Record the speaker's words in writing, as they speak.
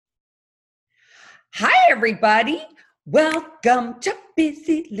Hi, everybody. Welcome to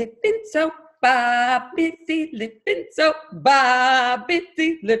Busy Living Sober. Busy Living Sober.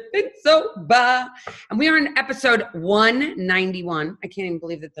 Busy Living Sober. And we are in episode 191. I can't even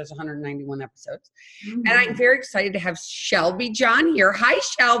believe that there's 191 episodes. Mm-hmm. And I'm very excited to have Shelby John here. Hi,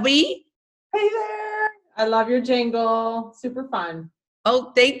 Shelby. Hey there. I love your jingle. Super fun.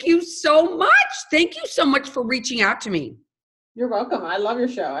 Oh, thank you so much. Thank you so much for reaching out to me. You're welcome. I love your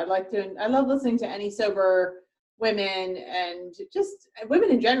show. I love listening to any sober women and just women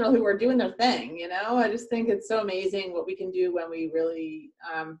in general who are doing their thing. I just think it's so amazing what we can do when we really,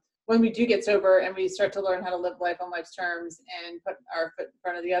 when we do get sober and we start to learn how to live life on life's terms and put our foot in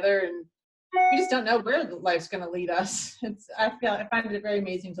front of the other. And we just don't know where life's going to lead us. I find it very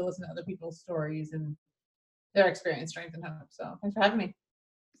amazing to listen to other people's stories and their experience, strength, and hope. So thanks for having me.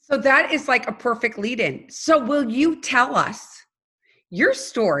 So that is like a perfect lead-in. So will you tell us your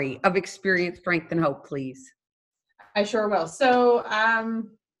story of experience, strength, and hope, please? I sure will. So I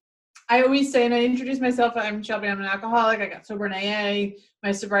always say, and I introduce myself, I'm Shelby, I'm an alcoholic. I got sober in AA.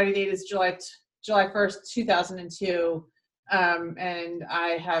 My sobriety date is July 1st, 2002. And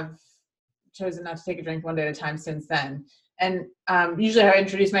I have chosen not to take a drink one day at a time since then. And usually how I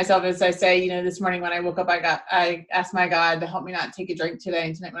introduce myself is I say, this morning when I woke up, I asked my God to help me not take a drink today.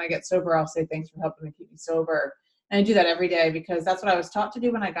 And tonight when I get sober, I'll say thanks for helping me keep me sober. And I do that every day because that's what I was taught to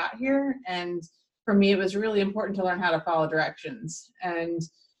do when I got here. And for me, it was really important to learn how to follow directions. And,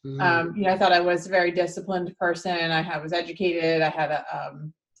 I thought I was a very disciplined person. I was educated. I had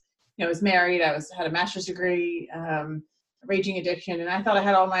was married. Had a master's degree, raging addiction. And I thought I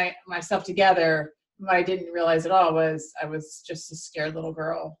had all my stuff together. What I didn't realize at all was I was just a scared little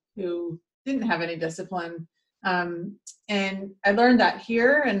girl who didn't have any discipline. And I learned that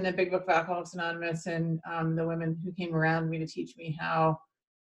here in the Big Book of Alcoholics Anonymous and the women who came around me to teach me how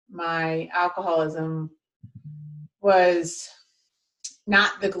my alcoholism was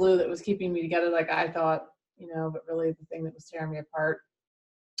not the glue that was keeping me together like I thought, but really the thing that was tearing me apart.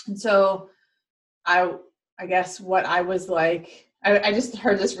 And so I guess what I was like, I just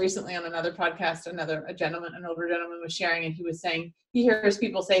heard this recently on another podcast. An older gentleman was sharing, and he was saying he hears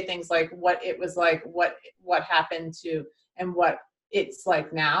people say things like what it was like, what happened to, and what it's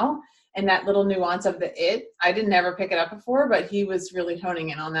like now. And that little nuance of I didn't ever pick it up before, but he was really honing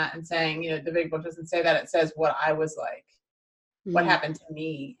in on that and saying, the Big Book doesn't say that. It says what I was like, what happened to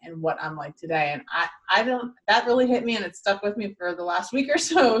me, and what I'm like today. And that really hit me, and it stuck with me for the last week or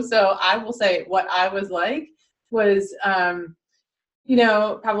so. So I will say what I was like was,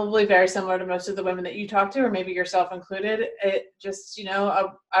 probably very similar to most of the women that you talk to, or maybe yourself included. It just,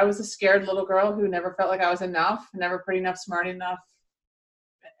 I was a scared little girl who never felt like I was enough, never pretty enough, smart enough,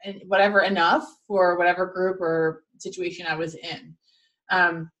 and whatever enough for whatever group or situation I was in.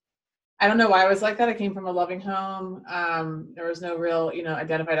 I don't know why I was like that. I came from a loving home. There was no real,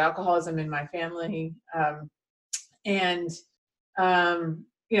 identified alcoholism in my family. I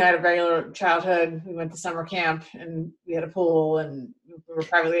had a regular childhood. We went to summer camp and we had a pool and we were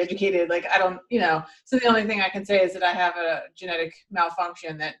privately educated. So the only thing I can say is that I have a genetic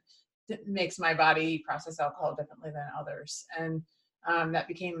malfunction that makes my body process alcohol differently than others. And that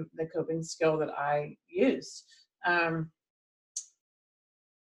became the coping skill that I used.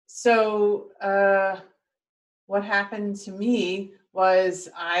 So what happened to me was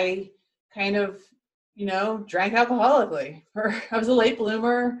I kind of, drank alcoholically. I was a late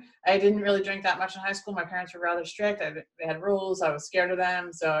bloomer. I didn't really drink that much in high school. My parents were rather strict. They had rules. I was scared of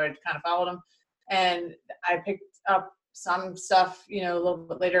them, so I kind of followed them. And I picked up some stuff, a little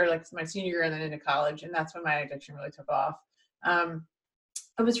bit later, like my senior year and then into college. And that's when my addiction really took off. I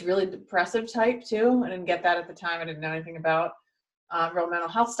was really depressive type too. I didn't get that at the time. I didn't know anything about real mental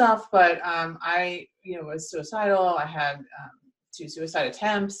health stuff, but I, was suicidal. I had 2 suicide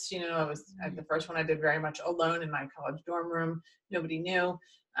attempts. The first one I did very much alone in my college dorm room. Nobody knew,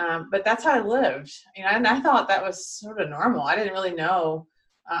 but that's how I lived. And I thought that was sort of normal. I didn't really know.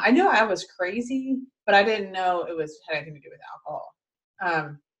 I knew I was crazy, but I didn't know it had anything to do with alcohol.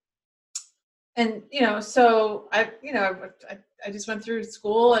 So I just went through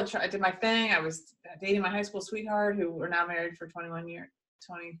school and I did my thing. I was dating my high school sweetheart, who we're now married for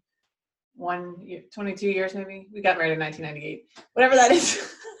 22 years maybe. We got married in 1998, whatever that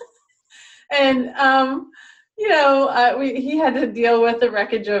is. And, he had to deal with the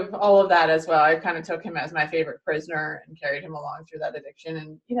wreckage of all of that as well. I kind of took him as my favorite prisoner and carried him along through that addiction.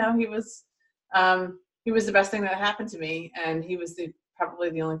 And, he was the best thing that happened to me. And he was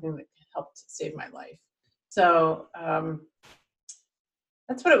probably the only thing that helped save my life. So,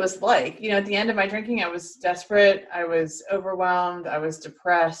 that's what it was like. You know, at the end of my drinking, I was desperate. I was overwhelmed. I was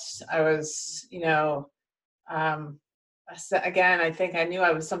depressed. I was, um, again, I think I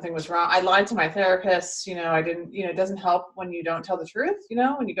knew something was wrong. I lied to my therapist. I didn't, it doesn't help when you don't tell the truth.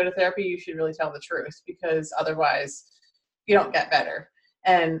 When you go to therapy, you should really tell the truth, because otherwise you don't get better.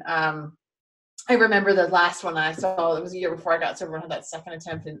 And, I remember the last one I saw, it was a year before I got sober and had that second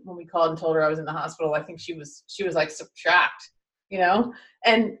attempt. And when we called and told her I was in the hospital, I think she was like shocked,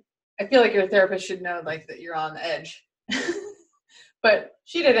 and I feel like your therapist should know like that you're on the edge, but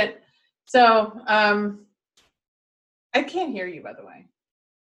she didn't. So, I can't hear you, by the way.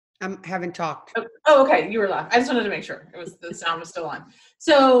 I haven't talked. Oh, okay. You were laughing. I just wanted to make sure the sound was still on.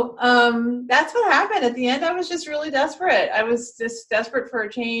 So, that's what happened. At the end, I was just really desperate. I was just desperate for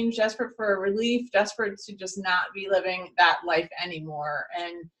a change, desperate for a relief, desperate to just not be living that life anymore.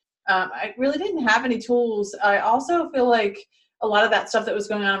 And, I really didn't have any tools. I also feel like a lot of that stuff that was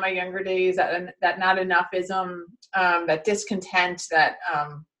going on in my younger days, that not enoughism, that discontent, that,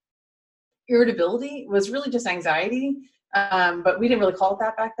 irritability was really just anxiety. But we didn't really call it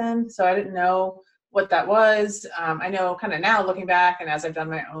that back then. So I didn't know what that was. I know kind of now looking back and as I've done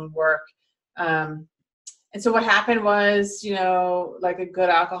my own work. And so what happened was, like a good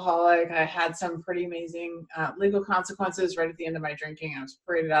alcoholic, I had some pretty amazing legal consequences right at the end of my drinking. I was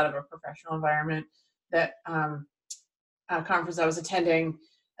paraded out of a professional environment, that conference I was attending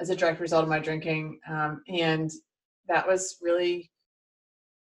as a direct result of my drinking. And that was really,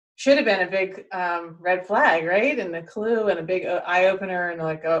 should have been a big red flag, right? And a clue and a big eye opener, and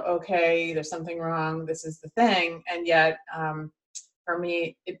like, oh, okay, there's something wrong. This is the thing. And yet, for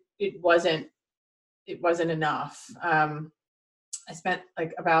me, it wasn't enough. I spent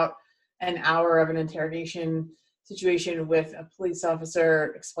like about an hour of an interrogation situation with a police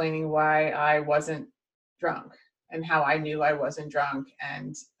officer explaining why I wasn't drunk and how I knew I wasn't drunk,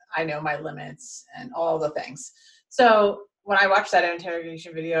 and I know my limits and all the things. So when I watched that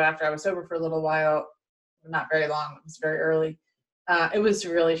interrogation video after I was sober for a little while, not very long, it was very early, it was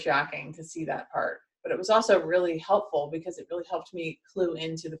really shocking to see that part. But it was also really helpful because it really helped me clue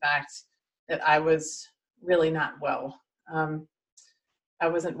into the fact that I was really not well. I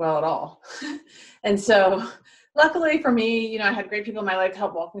wasn't well at all. And so luckily for me, I had great people in my life to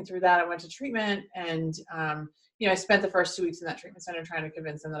help walk me through that. I went to treatment, and, I spent the first 2 weeks in that treatment center trying to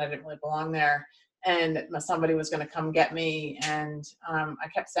convince them that I didn't really belong there, and somebody was going to come get me. And I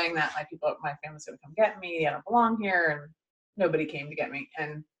kept saying that, like, my family's going to come get me. I don't belong here. And nobody came to get me.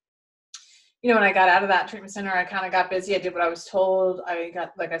 And, when I got out of that treatment center, I kind of got busy. I did what I was told.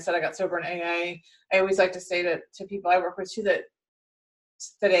 Like I said, I got sober in AA. I always like to say to people I work with too, that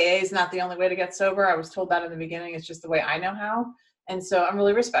AA is not the only way to get sober. I was told that in the beginning. It's just the way I know how. And so I'm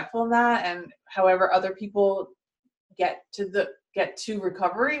really respectful of that. And however other people get to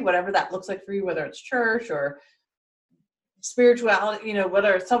recovery, whatever that looks like for you, whether it's church or spirituality,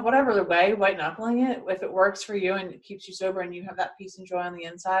 whatever the way, white knuckling it, if it works for you and it keeps you sober and you have that peace and joy on the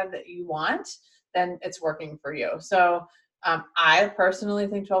inside that you want, then it's working for you. So I personally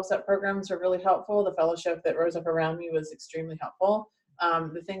think 12-step programs are really helpful. The fellowship that rose up around me was extremely helpful.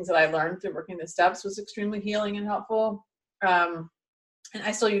 The things that I learned through working the steps was extremely healing and helpful. And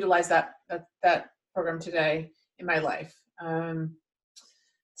I still utilize that program today in my life.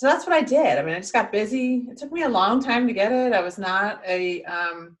 So that's what I did. I mean, I just got busy. It took me a long time to get it. I was not I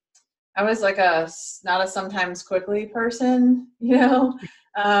was like not a sometimes quickly person,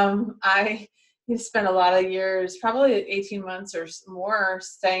 I spent a lot of years, probably 18 months or more,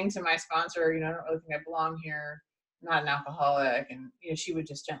 saying to my sponsor, I don't really think I belong here. I'm not an alcoholic. And, she would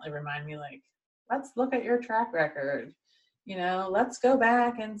just gently remind me, like, let's look at your track record. Let's go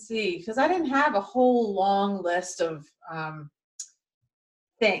back and see. Because I didn't have a whole long list of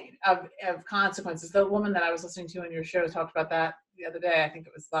of consequences. The woman that I was listening to on your show talked about that the other day. I think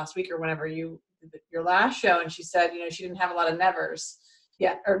it was last week or whenever you did your last show. And she said, she didn't have a lot of nevers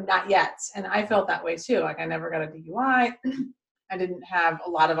yet, or not yet. And I felt that way too. Like, I never got a DUI. I didn't have a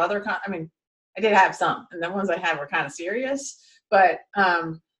lot of other, I did have some, and the ones I had were kind of serious, but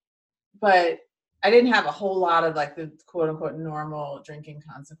I didn't have a whole lot of like the quote unquote normal drinking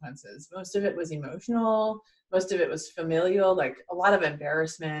consequences. Most of it was emotional. Most of it was familial, like a lot of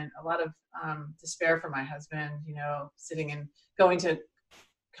embarrassment, a lot of despair for my husband, sitting and going to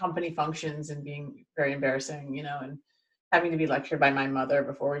company functions and being very embarrassing, and having to be lectured by my mother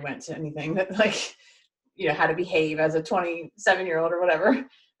before we went to anything that, like, how to behave as a 27-year-old or whatever.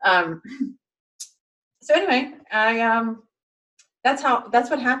 So anyway, that's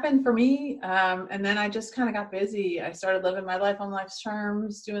what happened for me. And then I just kind of got busy. I started living my life on life's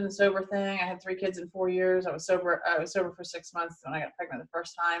terms, doing the sober thing. I had 3 kids in 4 years. I was sober for 6 months when I got pregnant the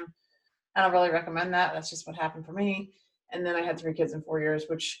first time. I don't really recommend that. That's just what happened for me. And then I had 3 kids in 4 years,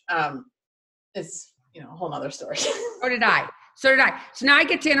 which is, a whole nother story. So did I. So now I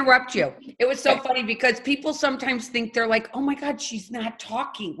get to interrupt you. It was so funny because people sometimes think they're like, oh my God, she's not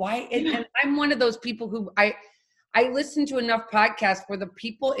talking. Why? And I'm one of those people who I listen to enough podcasts where the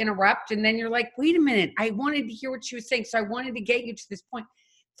people interrupt and then you're like, wait a minute, I wanted to hear what she was saying. So I wanted to get you to this point.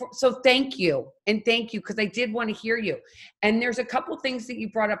 So thank you. And thank you, because I did want to hear you. And there's a couple things that you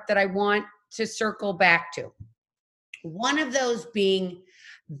brought up that I want to circle back to. One of those being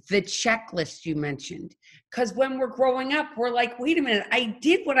the checklist you mentioned. Because when we're growing up, we're like, wait a minute, I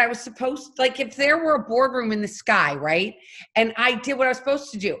did what I was supposed to. Like if there were a boardroom in the sky, right? And I did what I was supposed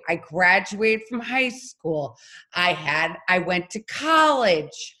to do. I graduated from high school. I went to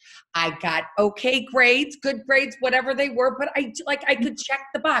college. I got okay grades, good grades, whatever they were, but I could check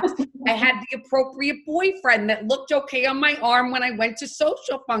the box. I had the appropriate boyfriend that looked okay on my arm when I went to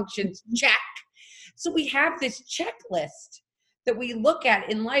social functions. Check. So we have this checklist that we look at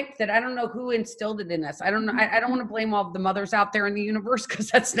in life that I don't know who instilled it in us. I don't know. I don't want to blame all the mothers out there in the universe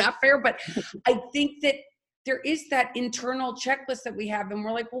because that's not fair. But I think that there is that internal checklist that we have. And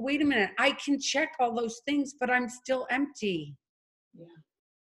we're like, well, wait a minute. I can check all those things, but I'm still empty. Yeah.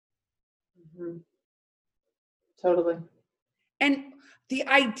 Mm-hmm. Totally. And the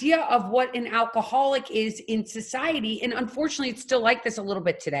idea of what an alcoholic is in society, and unfortunately it's still like this a little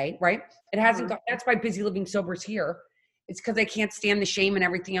bit today, right? It hasn't got, that's why Busy Living Sober's here. It's because they can't stand the shame and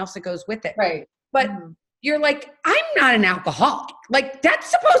everything else that goes with it. Right. But you're like, I'm not an alcoholic. Like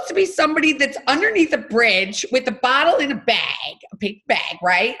that's supposed to be somebody that's underneath a bridge with a bottle in a bag, a paper bag,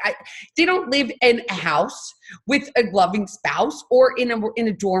 right? They don't live in a house with a loving spouse or in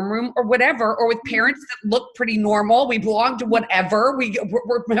a dorm room or whatever, or with parents that look pretty normal. We belong to whatever.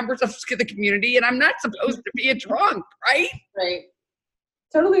 We're members of the community, and I'm not supposed to be a drunk, right? Right.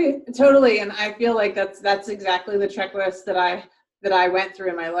 Totally. And I feel like that's exactly the checklist that I went through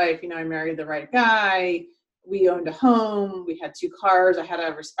in my life. I married the right guy. We owned a home. We had 2 cars. I had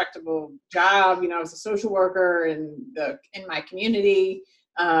a respectable job. I was a social worker in my community.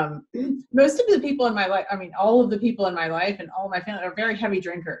 Most of the people in my life, all of the people in my life and all of my family are very heavy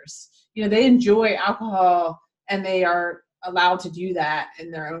drinkers. They enjoy alcohol and they are allowed to do that in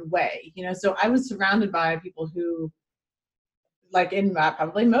their own way. So I was surrounded by people who, like in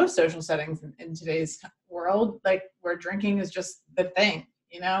probably most social settings in today's world, like where drinking is just the thing,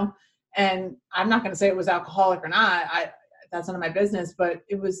 and I'm not going to say it was alcoholic or not. That's none of my business, but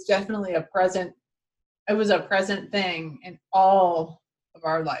it was definitely a present thing in all of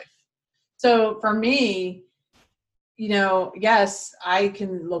our life. So for me, yes, I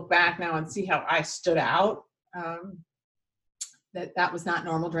can look back now and see how I stood out. That was not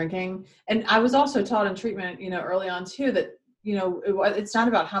normal drinking. And I was also taught in treatment, early on too, that it's not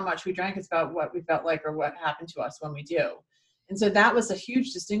about how much we drank, it's about what we felt like or what happened to us when we do. And so that was a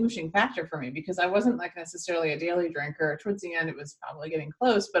huge distinguishing factor for me because I wasn't like necessarily a daily drinker. Towards the end, it was probably getting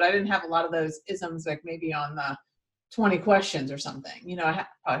close, but I didn't have a lot of those isms, like maybe on the 20 questions or something. I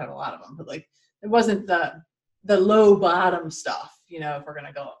probably had a lot of them, but like it wasn't the low bottom stuff, if we're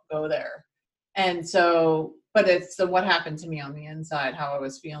going to go there. And so, but it's what happened to me on the inside, how I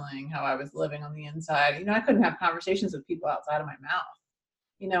was feeling, how I was living on the inside. I couldn't have conversations with people outside of my mouth.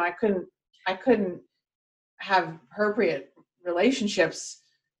 I couldn't have appropriate relationships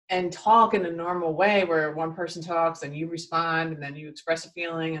and talk in a normal way where one person talks and you respond and then you express a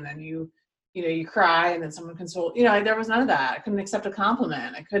feeling and then you cry and then someone console. There was none of that. I couldn't accept a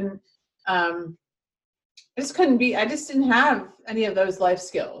compliment. I just didn't have any of those life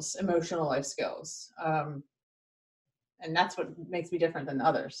skills, emotional life skills. And that's what makes me different than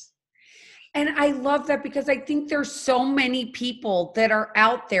others. And I love that because I think there's so many people that are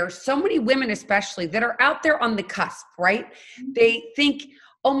out there, so many women especially, that are out there on the cusp, right? Mm-hmm. They think,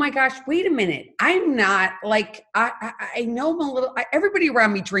 oh my gosh, wait a minute. I'm not like, I know I'm a little, everybody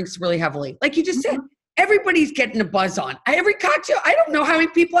around me drinks really heavily. Like you just said, everybody's getting a buzz on. Every cocktail, I don't know how many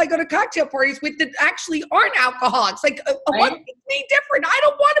people I go to cocktail parties with that actually aren't alcoholics. Like, what makes me different? I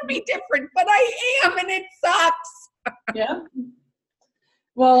don't want to be different, but I am, and it sucks. Yeah.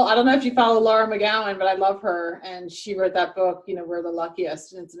 Well, I don't know if you follow Laura McGowan, but I love her. And she wrote that book, We're the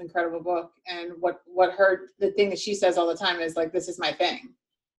Luckiest. And it's an incredible book. And the thing that she says all the time is like, this is my thing.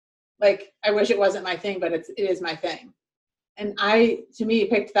 Like, I wish it wasn't my thing, but it is my thing. And to me,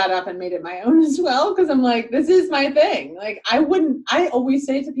 picked that up and made it my own as well. Cause I'm like, this is my thing. Like, I always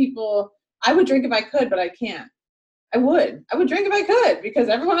say to people, I would drink if I could, but I can't. I would drink if I could because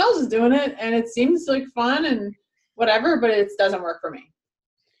everyone else is doing it and it seems like fun and whatever, but it doesn't work for me.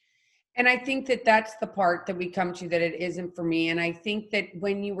 And I think that that's the part that we come to, that it isn't for me. And I think that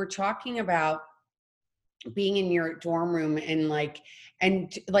when you were talking about being in your dorm room and like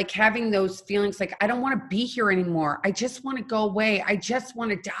having those feelings like, I don't want to be here anymore. I just want to go away. I just want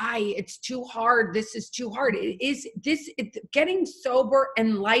to die. It's too hard. This is too hard. Getting sober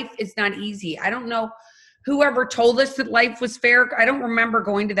and life is not easy. I don't know whoever told us that life was fair. I don't remember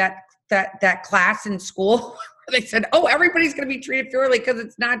going to that class in school where they said, oh, everybody's going to be treated fairly, because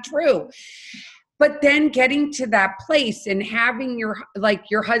it's not true. But then getting to that place and having your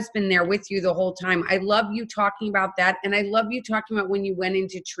husband there with you the whole time. I love you talking about that. And I love you talking about when you went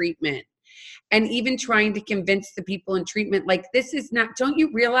into treatment and even trying to convince the people in treatment, like, this is not, don't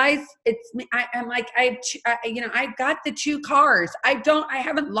you realize it's me? I'm like, I've got the 2 cars. I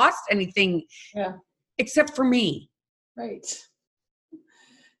haven't lost anything except for me. Right.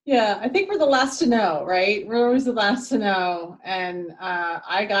 Yeah, I think we're the last to know, right? We're always the last to know. And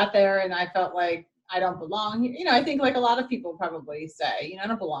I got there and I felt like I don't belong here. I think like a lot of people probably say, I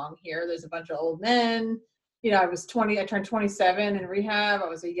don't belong here. There's a bunch of old men. I turned 27 in rehab. I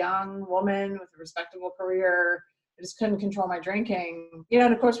was a young woman with a respectable career. I just couldn't control my drinking.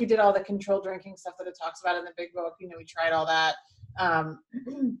 And of course we did all the controlled drinking stuff that it talks about in the big book. We tried all that.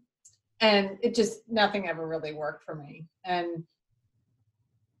 And it just, nothing ever really worked for me. And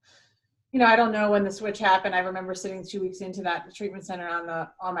I don't know when the switch happened. I remember sitting 2 weeks into that treatment center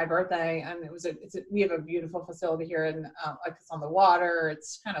on my birthday, and we have a beautiful facility here, and like it's on the water.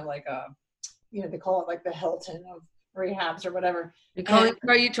 It's kind of like they call it like the Hilton of rehabs or whatever.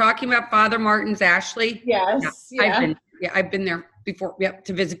 Are you talking about Father Martin's Ashley? Yes. Yeah. I've been there before. Yep,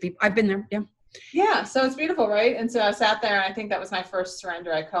 to visit people. I've been there. Yeah. Yeah, so it's beautiful, right? And so I sat there, and I think that was my first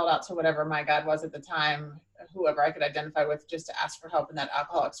surrender. I called out to whatever my God was at the time, whoever I could identify with, just to ask for help in that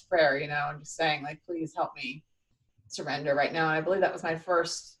alcoholic's prayer, and just saying, like, please help me surrender right now. And I believe that was my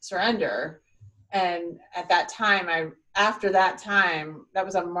first surrender. And at that time, after that time, that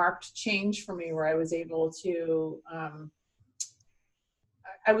was a marked change for me, where I was able to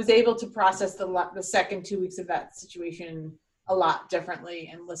process the second 2 weeks of that situation a lot differently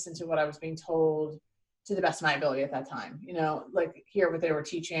and listen to what I was being told to the best of my ability at that time, like hear what they were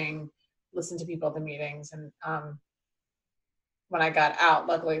teaching, listen to people at the meetings. And when I got out,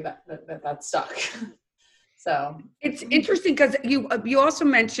 luckily that stuck. So it's interesting because you also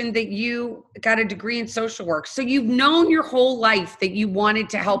mentioned that you got a degree in social work. So you've known your whole life that you wanted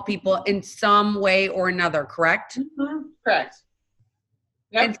to help people in some way or another, correct? Mm-hmm. Correct.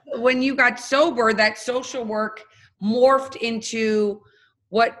 Yep. And so when you got sober, that social work morphed into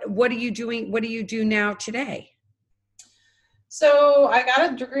what are you doing? What do you do now today? So I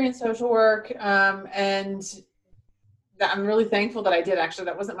got a degree in social work, and I'm really thankful that I did. Actually,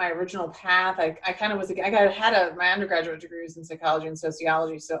 that wasn't my original path. I kind of was. My undergraduate degree was in psychology and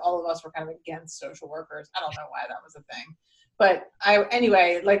sociology, so all of us were kind of against social workers. I don't know why that was a thing, but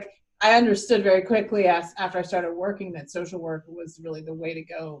I understood very quickly after I started working that social work was really the way to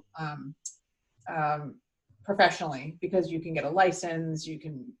go professionally, because you can get a license, you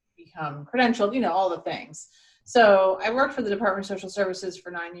can become credentialed, all the things. So I worked for the Department of Social Services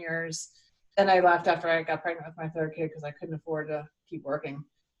for 9 years. Then I left after I got pregnant with my 3rd kid because I couldn't afford to keep working.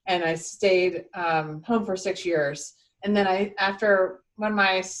 And I stayed home for 6 years. And then when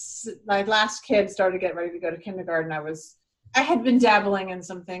my last kid started to get ready to go to kindergarten, I had been dabbling in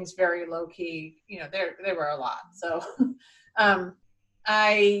some things very low key. They were a lot. So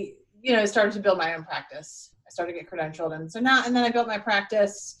I started to build my own practice. I started to get credentialed. And then I built my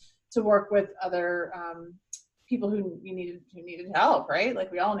practice to work with other people who needed help, right?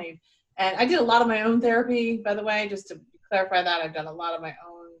 Like we all need. And I did a lot of my own therapy, by the way, just to clarify that. I've done a lot of my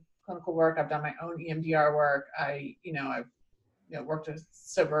own clinical work. I've done my own EMDR work. I've worked a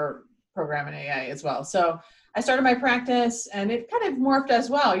sober program in AA as well. So I started my practice, and it kind of morphed as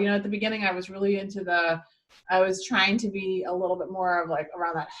well. At the beginning, I was really I was trying to be a little bit more of like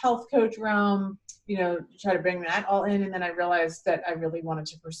around that health coach realm, try to bring that all in. And then I realized that I really wanted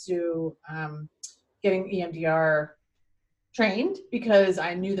to pursue getting EMDR trained, because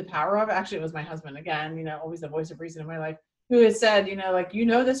I knew the power of it. Actually, it was my husband again, always the voice of reason in my life, who has said,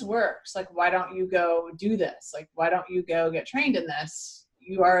 this works. Like, why don't you go do this? Like, why don't you go get trained in this?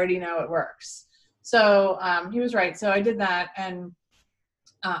 You already know it works. So he was right. So I did that, and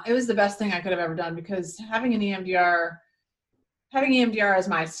it was the best thing I could have ever done, because having EMDR as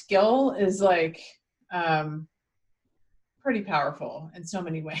my skill is like pretty powerful in so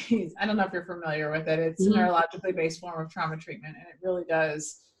many ways. I don't know if you're familiar with it. It's a neurologically based form of trauma treatment, and it really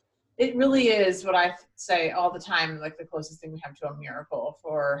does. it really is what I say all the time, like the closest thing we have to a miracle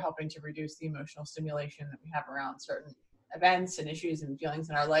for helping to reduce the emotional stimulation that we have around certain events and issues and feelings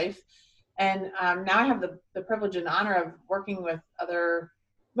in our life. And now I have the privilege and honor of working with other,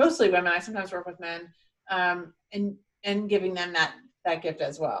 mostly women. I sometimes work with men, and giving them that gift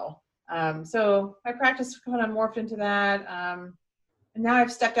as well. So my practice kind of morphed into that. And now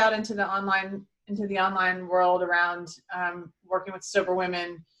I've stepped out into the online world around working with sober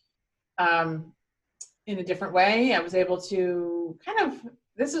women in a different way. I was able to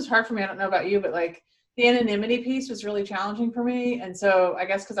this is hard for me. I don't know about you, but like the anonymity piece was really challenging for me. And so I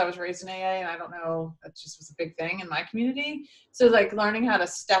guess because I was raised in AA, and I don't know, that just was a big thing in my community. So like learning how to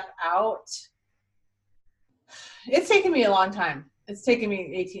step out, it's taken me a long time. It's taken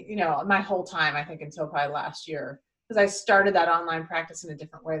me my whole time, I think, until probably last year, because I started that online practice in a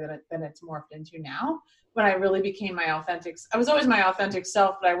different way than it's morphed into now. When I really became I was always my authentic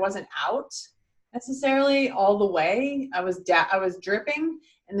self, but I wasn't out necessarily all the way. I was dripping.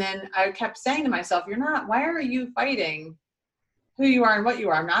 And then I kept saying to myself, why are you fighting who you are and what you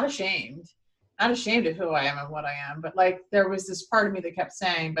are? I'm not ashamed of who I am and what I am. But like, there was this part of me that kept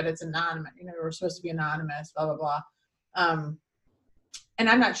saying, but it's anonymous, we're supposed to be anonymous, blah, blah, blah. And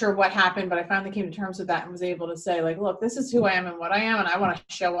I'm not sure what happened, but I finally came to terms with that and was able to say, like, look, this is who I am and what I am, and I want to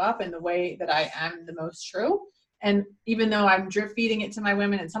show up in the way that I am the most true. And even though I'm drip feeding it to my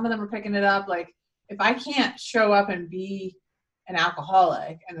women, and some of them are picking it up, like, if I can't show up and be an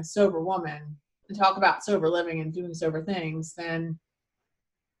alcoholic and a sober woman and talk about sober living and doing sober things, then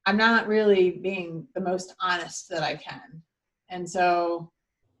I'm not really being the most honest that I can. And so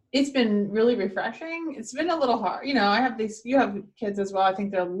it's been really refreshing. It's been a little hard. You have you have kids as well. I think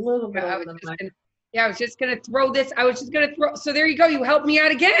they're a little bit older than mine. I was just going to throw this. So there you go. You helped me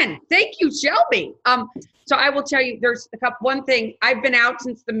out again. Thank you, Shelby. So I will tell you, there's one thing. I've been out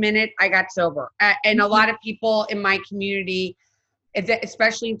since the minute I got sober. And a lot of people in my community,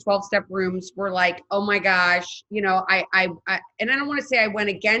 especially in 12-step rooms, were like, oh my gosh, and I don't want to say I went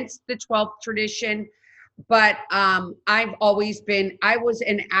against the 12th tradition, but I've always been, I was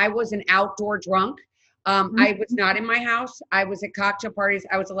an outdoor drunk. I was not in my house. I was at cocktail parties.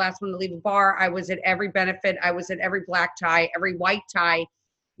 I was the last one to leave a bar. I was at every benefit. I was at every black tie, every white tie,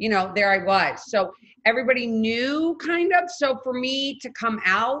 there I was. So everybody knew kind of. So for me to come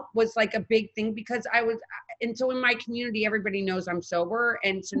out was like a big thing, because and so in my community, everybody knows I'm sober.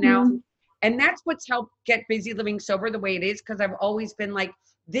 And so now, and that's what's helped get Busy Living sober the way it is, because I've always been like,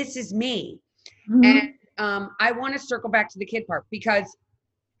 this is me. And I want to circle back to the kid part, because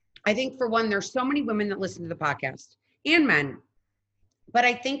I think, for one, there's so many women that listen to the podcast, and men. But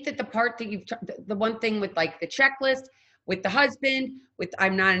I think that the part that the one thing with like the checklist, with the husband, with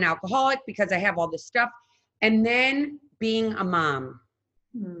I'm not an alcoholic because I have all this stuff, and then being a mom.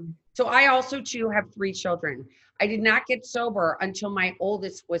 So I also too have 3 children. I did not get sober until my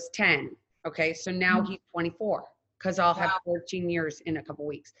oldest was 10. Okay. So now he's 24, because I'll have 14 years in a couple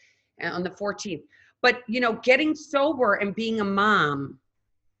weeks, on the 14th. But, getting sober and being a mom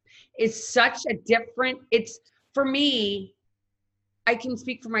is such a different, for me, I can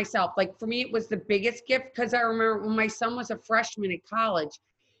speak for myself. Like, for me, it was the biggest gift, because I remember when my son was a freshman at college,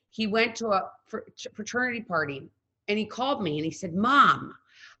 he went to a fraternity party, and he called me and he said, Mom,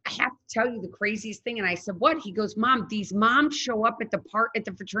 I have to tell you the craziest thing. And I said, what? He goes, Mom, these moms show up at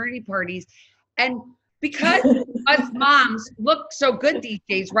the fraternity parties, and because us moms look so good these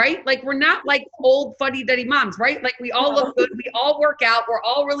days, right? Like, we're not like old fuddy-duddy moms, right? Like, we all look good. We all work out. We're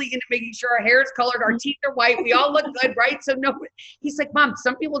all really into making sure our hair is colored. Our teeth are white. We all look good, right? So no, he's like, Mom,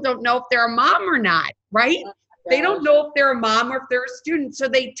 some people don't know if they're a mom or not, right? They don't know if they're a mom or if they're a student. So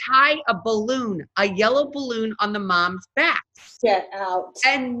they tie a yellow balloon on the mom's back. Get out.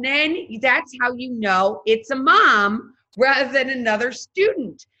 And then that's how you know it's a mom rather than another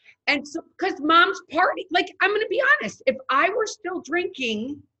student. And so, because moms party, like, I'm going to be honest, if I were still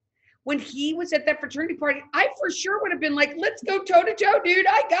drinking when he was at that fraternity party, I for sure would have been like, let's go toe to toe, dude.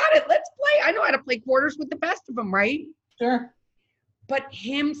 I got it. Let's play. I know how to play quarters with the best of them, right? Sure. But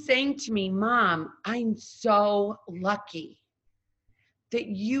him saying to me, Mom, I'm so lucky that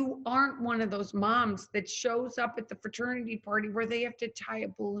you aren't one of those moms that shows up at the fraternity party where they have to tie a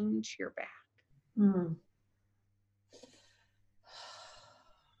balloon to your back.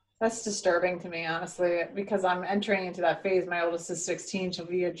 That's disturbing to me, honestly, because I'm entering into that phase. My oldest is 16. She'll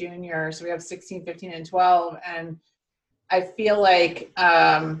be a junior. So we have 16, 15, and 12. And I feel like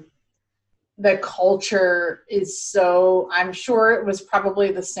the culture is so, I'm sure it was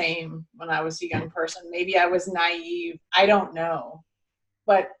probably the same when I was a young person. Maybe I was naive. I don't know.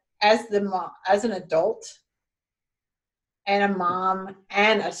 But as an adult, and a mom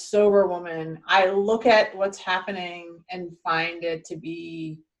and a sober woman, I look at what's happening and find it to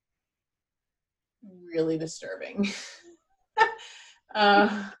be really disturbing.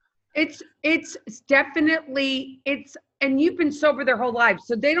 It's definitely, and you've been sober their whole lives,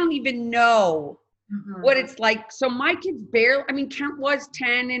 so they don't even know what it's like. So my kids barely, I mean, Kent was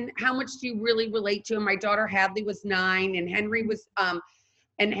 10, and how much do you really relate to him? My daughter Hadley was 9, and Henry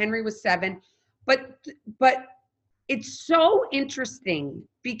was 7. But it's so interesting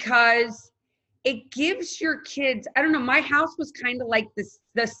because it gives your kids, I don't know, my house was kind of like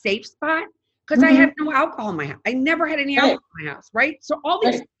the safe spot because I had no alcohol in my house. I never had any alcohol in my house, right? So all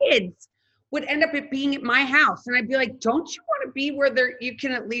these kids would end up being at my house, and I'd be like, don't you want to be where you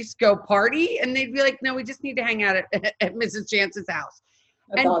can at least go party? And they'd be like, no, we just need to hang out at Mrs. Chance's house.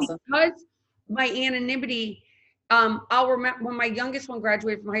 That's and awesome. Because my anonymity, I'll remember when my youngest one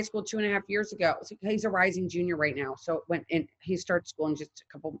graduated from high school 2.5 years ago. So he's a rising junior right now. So he starts school in just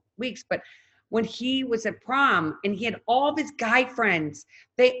a couple weeks, but when he was at prom and he had all of his guy friends,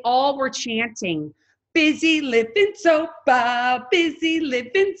 they all were chanting, busy living sober, busy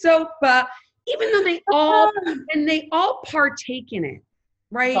living sober, even though they all partake in it,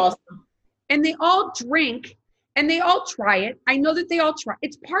 right? Awesome. And they all drink and they all try it. I know that they all try.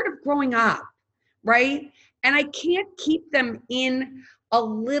 It's part of growing up, right? And I can't keep them in a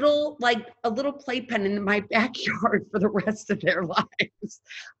little playpen in my backyard for the rest of their lives.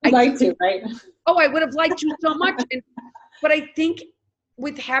 I'd like to, right? Oh, I would have liked to so much. But I think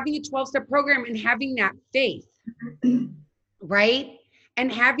with having a 12-step program and having that faith, right?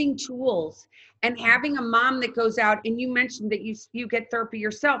 And having tools and having a mom that goes out, and you mentioned that you get therapy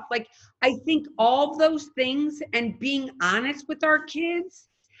yourself. Like, I think all those things and being honest with our kids,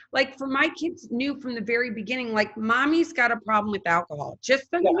 like for my kids knew from the very beginning, like mommy's got a problem with alcohol, just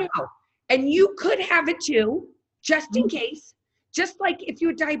so you know. And you could have it too, just in case, just like if you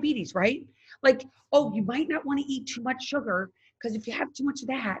had diabetes, right? Like, oh, you might not want to eat too much sugar because if you have too much of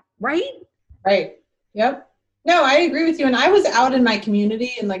that, right? Right. Yep. No, I agree with you. And I was out in my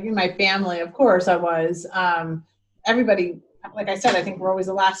community and like in my family, of course I was. Everybody, like I said, I think we're always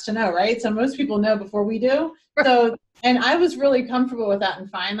the last to know, right? So most people know before we do. So, and I was really comfortable with that and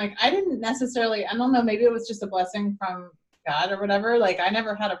fine. Like I didn't necessarily, I don't know, maybe it was just a blessing from God or whatever. Like I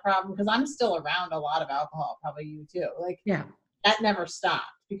never had a problem because I'm still around a lot of alcohol, probably you too. Like that never stopped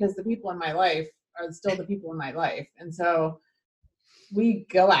because the people in my life are still the people in my life. And so we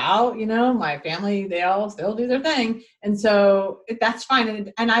go out, you know, my family, they all still do their thing. And so that's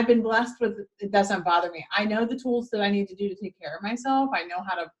fine. And I've been blessed with, it doesn't bother me. I know the tools that I need to do to take care of myself. I know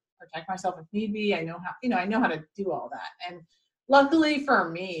how to protect myself if need be. I know how, you know, I know how to do all that. And luckily for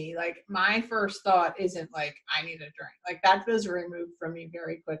me, like my first thought isn't like, I need a drink. Like that was removed from me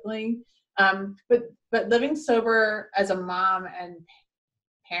very quickly. But living sober as a mom and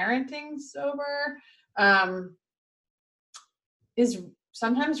parenting sober, is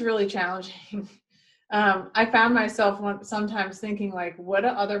sometimes really challenging. I found myself sometimes thinking like, what do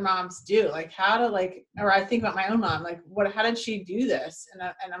other moms do? Like how to like, or I think about my own mom, like how did she do this? And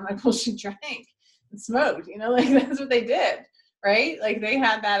I'm like, well, she drank and smoked, you know, like that's what they did, right? Like they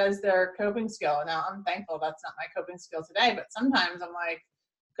had that as their coping skill. Now I'm thankful that's not my coping skill today, but sometimes I'm like,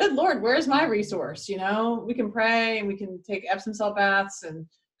 good Lord, where's my resource? You know, we can pray and we can take Epsom salt baths and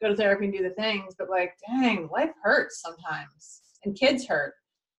go to therapy and do the things, but like, dang, life hurts sometimes. And kids hurt.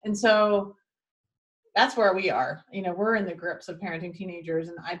 And so that's where we are. You know, we're in the grips of parenting teenagers.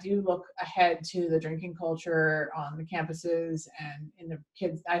 And I do look ahead to the drinking culture on the campuses and in the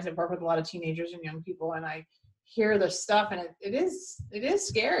kids. I work with a lot of teenagers and young people, and I hear the stuff, and it is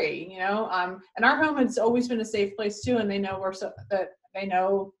scary, you know. And our home has always been a safe place too. And they know that they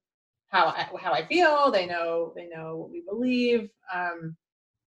know how I feel. They know what we believe.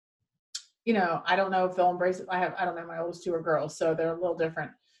 You know, I don't know if they'll embrace it. I don't know, my oldest 2 are girls, so they're a little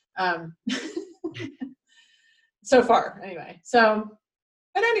different. So far, anyway. So,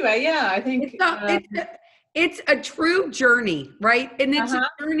 but anyway, yeah, I think it's a true journey, right? And it's a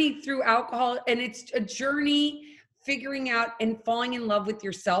journey through alcohol, and it's a journey figuring out and falling in love with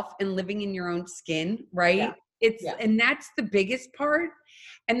yourself and living in your own skin, right? And that's the biggest part.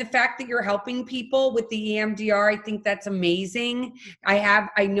 And the fact that you're helping people with the EMDR, I think that's amazing.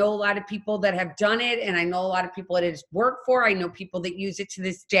 I know a lot of people that have done it, and I know a lot of people that it's worked for. I know people that use it to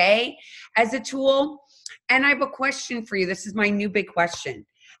this day as a tool. And I have a question for you. This is my new big question.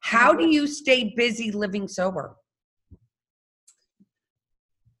 How do you stay busy living sober?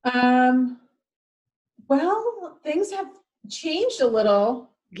 Well, things have changed a little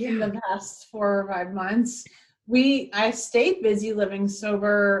in the past 4 or 5 months. I stayed busy living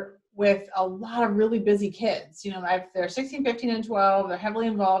sober with a lot of really busy kids. They're 16, 15, and 12. They're heavily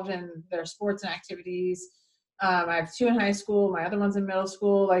involved in their sports and activities. I have 2 in high school. My other one's in middle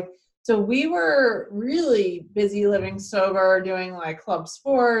school. So we were really busy living sober, doing like club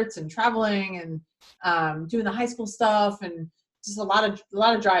sports and traveling and doing the high school stuff and just a lot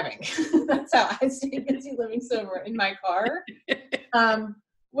of driving. That's how I stayed busy living sober in my car.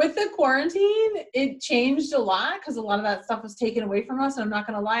 With the quarantine, it changed a lot because a lot of that stuff was taken away from us. And I'm not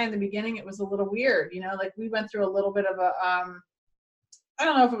going to lie, in the beginning, it was a little weird. We went through a little bit of a, I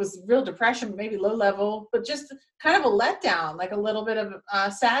don't know if it was real depression, maybe low level, but just kind of a letdown, like a little bit of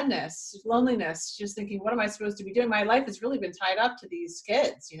sadness, loneliness, just thinking, what am I supposed to be doing? My life has really been tied up to these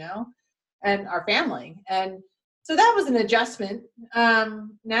kids, and our family. And so that was an adjustment.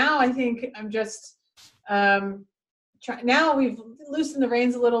 Now I think I'm just, now we've loosened the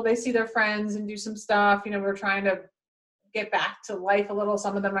reins a little. They see their friends and do some stuff. We're trying to get back to life a little.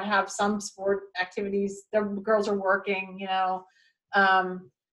 Some of them have some sport activities. Their girls are working,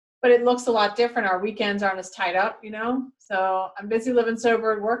 but it looks a lot different. Our weekends aren't as tied up, So I'm busy living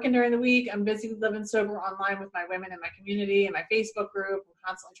sober, working during the week. I'm busy living sober online with my women in my community and my Facebook group. I'm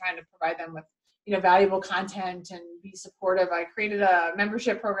constantly trying to provide them with, valuable content and be supportive. I created a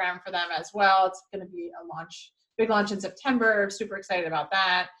membership program for them as well. It's going to be a big launch in September. Super excited about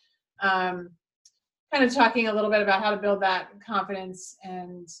that. Kind of talking a little bit about how to build that confidence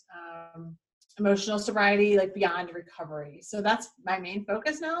and emotional sobriety, like beyond recovery. So that's my main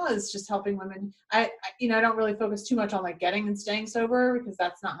focus now, is just helping women. I don't really focus too much on like getting and staying sober because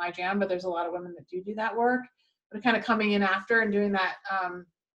that's not my jam, but there's a lot of women that do that work, but kind of coming in after and doing that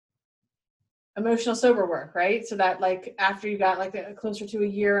emotional sober work, right? So that like after you got like closer to a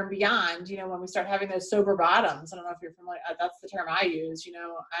year and beyond, when we start having those sober bottoms, I don't know if you're familiar, that's the term I use.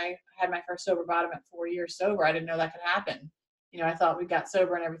 I had my first sober bottom at 4 years sober. I didn't know that could happen. I thought we got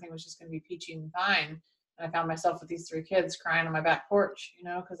sober and everything was just going to be peachy and fine. And I found myself with these 3 kids crying on my back porch,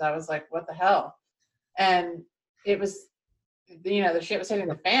 because I was like, what the hell? And it was, the shit was hitting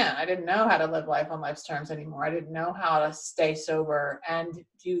the fan. I didn't know how to live life on life's terms anymore. I didn't know how to stay sober and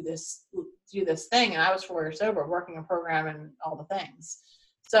do this thing. And I was 4 years sober, working a program and all the things.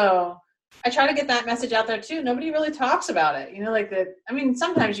 So I try to get that message out there too. Nobody really talks about it,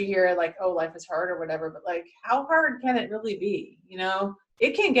 sometimes you hear like, oh, life is hard or whatever, but like, how hard can it really be?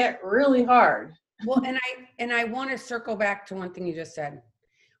 It can get really hard. Well, and I want to circle back to one thing you just said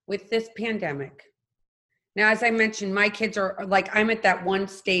with this pandemic. Now, as I mentioned, my kids are like, I'm at that one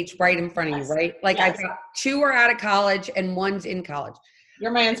stage right in front of you, right? Like yes. I've got 2 are out of college and 1's in college.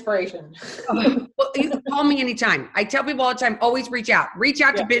 You're my inspiration. Well, you can call me anytime. I tell people all the time, always reach out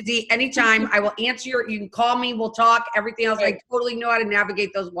to Busy anytime. I will answer you can call me, we'll talk, everything else. Right. I totally know how to navigate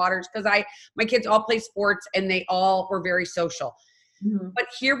those waters because my kids all play sports and they all were very social. Mm-hmm. But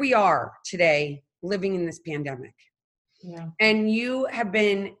here we are today living in this pandemic. Yeah. And you have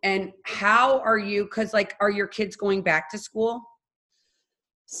been, and how are you, because like, are your kids going back to school?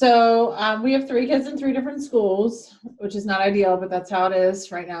 So we have 3 kids in 3 different schools, which is not ideal, but that's how it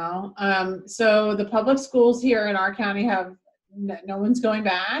is right now. So the public schools here in our county have, no one's going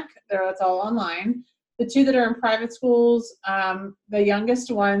back. It's all online. The 2 that are in private schools, the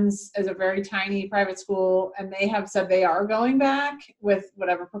youngest ones is a very tiny private school, and they have said they are going back with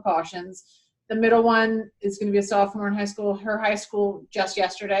whatever precautions. The middle one is going to be a sophomore in high school. Her high school just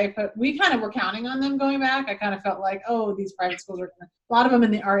yesterday, but we kind of were counting on them going back. I kind of felt like, oh, these private schools a lot of them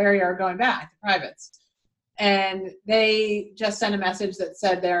in our area are going back, the privates. And they just sent a message that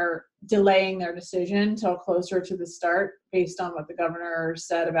said they're delaying their decision till closer to the start based on what the governor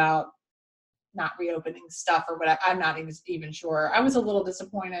said about not reopening stuff or whatever. I'm not even sure. I was a little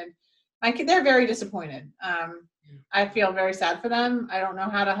disappointed. They're very disappointed. I feel very sad for them. I don't know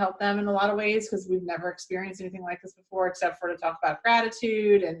how to help them in a lot of ways because we've never experienced anything like this before, except for to talk about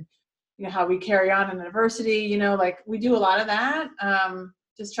gratitude and how we carry on in adversity. Like we do a lot of that.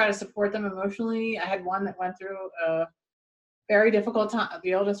 Just try to support them emotionally. I had one that went through a very difficult time.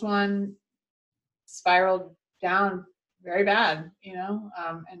 The oldest one spiraled down very bad, in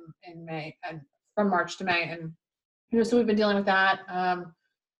May and from March to May, and so we've been dealing with that.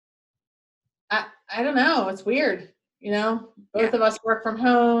 I don't know. It's weird. Both of us work from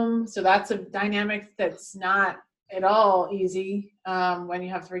home. So that's a dynamic that's not at all easy when you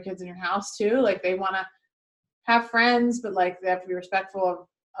have 3 kids in your house too. Like they want to have friends, but like they have to be respectful of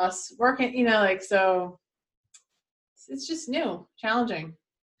us working, so it's just new, challenging.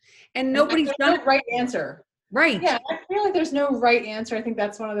 And nobody's done no right answer. Right. Yeah. I feel like there's no right answer. I think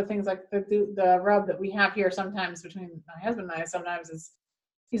that's one of the things like the rub that we have here sometimes between my husband and I sometimes is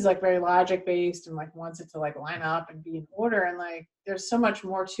he's like very logic based and like wants it to like line up and be in order. And like, there's so much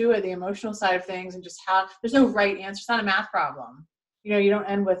more to it, the emotional side of things, and just how there's no right answer. It's not a math problem. You know, you don't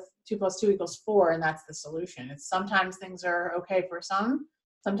end with 2 + 2 = 4 and that's the solution. It's sometimes things are okay for some,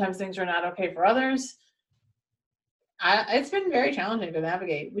 sometimes things are not okay for others. It's been very challenging to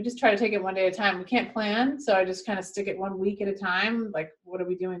navigate. We just try to take it one day at a time. We can't plan, so I just kind of stick it 1 week at a time. Like, what are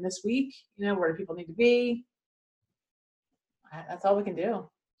we doing this week? You know, where do people need to be? That's all we can do.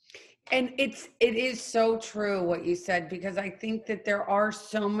 And it is so true what you said, because I think that there are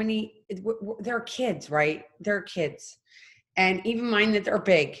so many, they're kids, right? They're kids. And even mine that are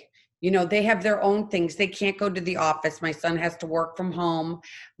big, you know, they have their own things. They can't go to the office. My son has to work from home.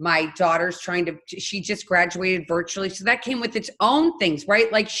 My daughter's she just graduated virtually. So that came with its own things,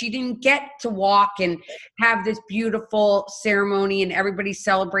 right? Like she didn't get to walk and have this beautiful ceremony and everybody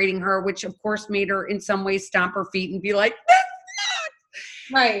celebrating her, which of course made her in some ways stomp her feet and be like,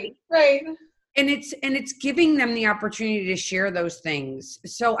 right. And it's giving them the opportunity to share those things.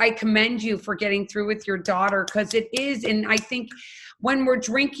 So I commend you for getting through with your daughter, because it is. And I think when we're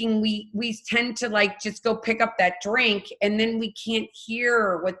drinking, we tend to like just go pick up that drink, and then we can't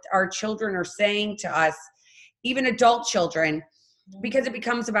hear what our children are saying to us, even adult children, because it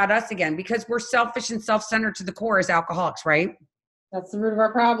becomes about us again, because we're selfish and self-centered to the core as alcoholics, right? That's the root of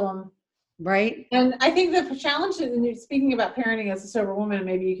our problem. Right. And I think the challenge, and speaking about parenting as a sober woman,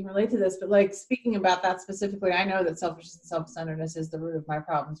 maybe you can relate to this, but like speaking about that specifically, I know that selfishness and self-centeredness is the root of my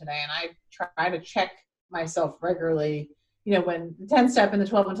problem today. And I try to check myself regularly, you know, when the 10 step and the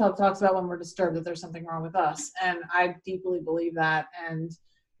 12 and 12 talks about when we're disturbed, that there's something wrong with us. And I deeply believe that. And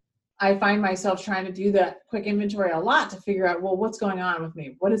I find myself trying to do that quick inventory a lot to figure out, well, what's going on with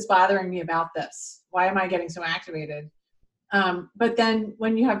me? What is bothering me about this? Why am I getting so activated? But then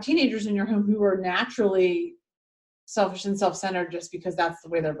when you have teenagers in your home who are naturally selfish and self-centered just because that's the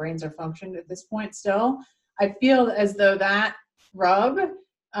way their brains are functioned at this point still, I feel as though that rub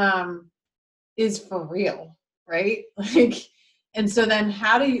is for real, right? Like, and so then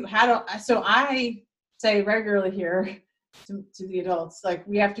so I say regularly here to the adults, like,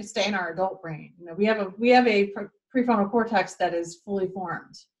 we have to stay in our adult brain. You know, we have a prefrontal cortex that is fully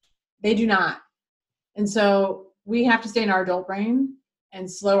formed. They do not. And so we have to stay in our adult brain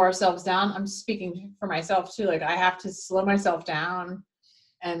and slow ourselves down. I'm speaking for myself too. Like, I have to slow myself down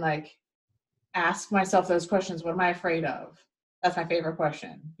and like ask myself those questions. What am I afraid of? That's my favorite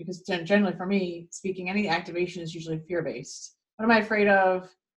question, because generally for me, speaking, any activation is usually fear-based. What am I afraid of?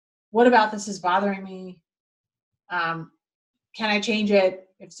 What about this is bothering me? Can I change it?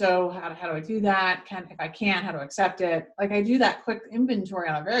 If so, how do I do that? If I can't, how to accept it? Like, I do that quick inventory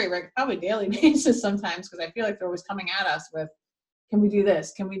on a very probably daily basis sometimes, because I feel like they're always coming at us with, can we do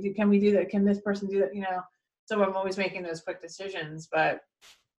this? Can we do that? Can this person do that? You know, so I'm always making those quick decisions. But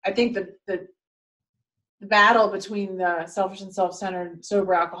I think the battle between the selfish and self-centered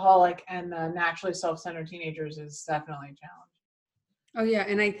sober alcoholic and the naturally self-centered teenagers is definitely a challenge. Oh yeah,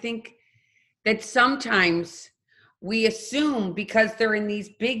 and I think that sometimes we assume because they're in these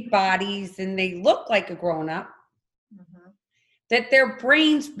big bodies and they look like a grown-up, that their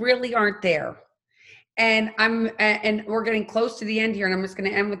brains really aren't there. And we're getting close to the end here, and I'm just going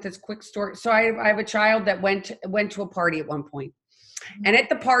to end with this quick story. So I have a child that went to a party at one point, and at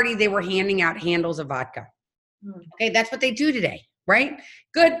the party they were handing out handles of vodka. Okay, that's what they do today, right?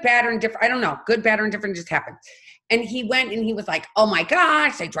 Good, bad, or indifferent. I don't know. Good, bad, or indifferent just happened. And he went and he was like, oh my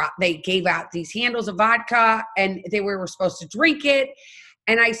gosh, they gave out these handles of vodka and we were supposed to drink it.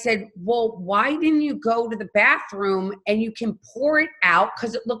 And I said, well, why didn't you go to the bathroom and you can pour it out,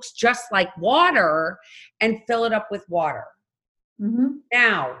 because it looks just like water, and fill it up with water?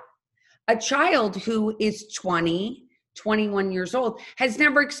 Now, a child who is 20, 21 years old has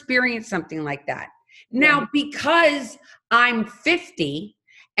never experienced something like that. Now, because I'm 50,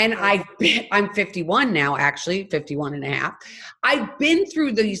 and I'm 51 now, actually, 51 and a half. I've been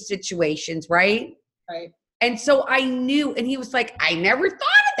through these situations, right? Right. And so I knew, and he was like, I never thought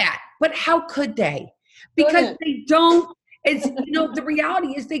of that. But how could they? Because they don't, it's, you know, the reality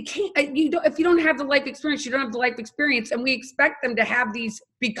is they can't, if you don't have the life experience, you don't have the life experience. And we expect them to have these,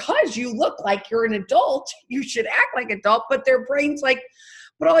 because you look like you're an adult, you should act like adult, but their brain's like,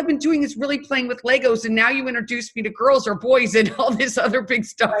 but all I've been doing is really playing with Legos, and now you introduce me to girls or boys and all this other big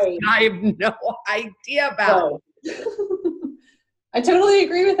stuff that I have no idea about. I totally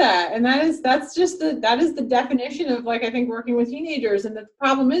agree with that. And that is the definition of, like, I think working with teenagers. And the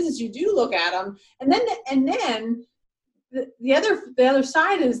problem is you do look at them, and then the other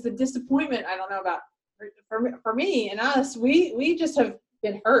side is the disappointment. I don't know about for me and us, we just have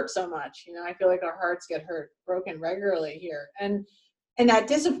been hurt so much. You know, I feel like our hearts get broken regularly here. And And that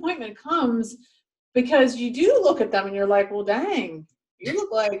disappointment comes because you do look at them and you're like, well, dang, you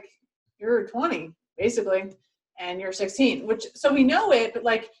look like you're 20, basically, and you're 16, so we know it, but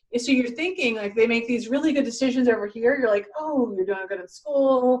like, so you're thinking like they make these really good decisions over here. You're like, oh, you're doing good in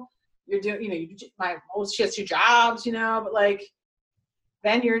school. You're doing, she has 2 jobs, but like,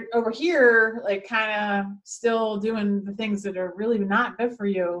 then you're over here, like kind of still doing the things that are really not good for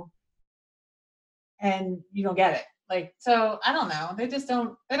you. And you don't get it. Like, so I don't know. They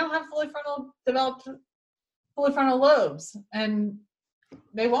don't have developed fully frontal lobes, and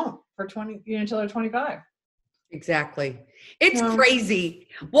they won't for 20, until they're 25. Exactly. It's crazy.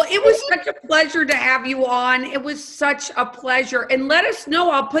 Well, it was such a pleasure to have you on. It was such a pleasure. And let us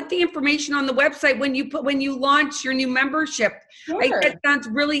know. I'll put the information on the website when you launch your new membership. Sure. That sounds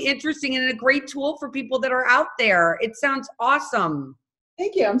really interesting and a great tool for people that are out there. It sounds awesome.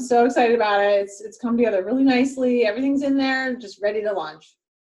 Thank you. I'm so excited about it. It's come together really nicely. Everything's in there, just ready to launch.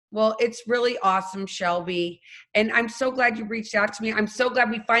 Well, it's really awesome, Shelby. And I'm so glad you reached out to me. I'm so glad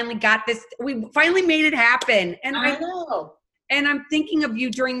we finally got this. We finally made it happen. And I know. And I'm thinking of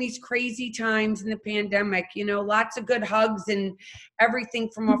you during these crazy times in the pandemic, lots of good hugs and everything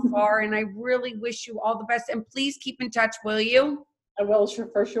from afar. And I really wish you all the best. And please keep in touch, will you? I will,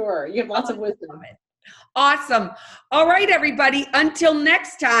 for sure. You have lots of wisdom. Awesome. All right, everybody. Until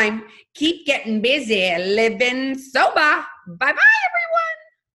next time, keep getting busy, living sober. Bye-bye, everybody.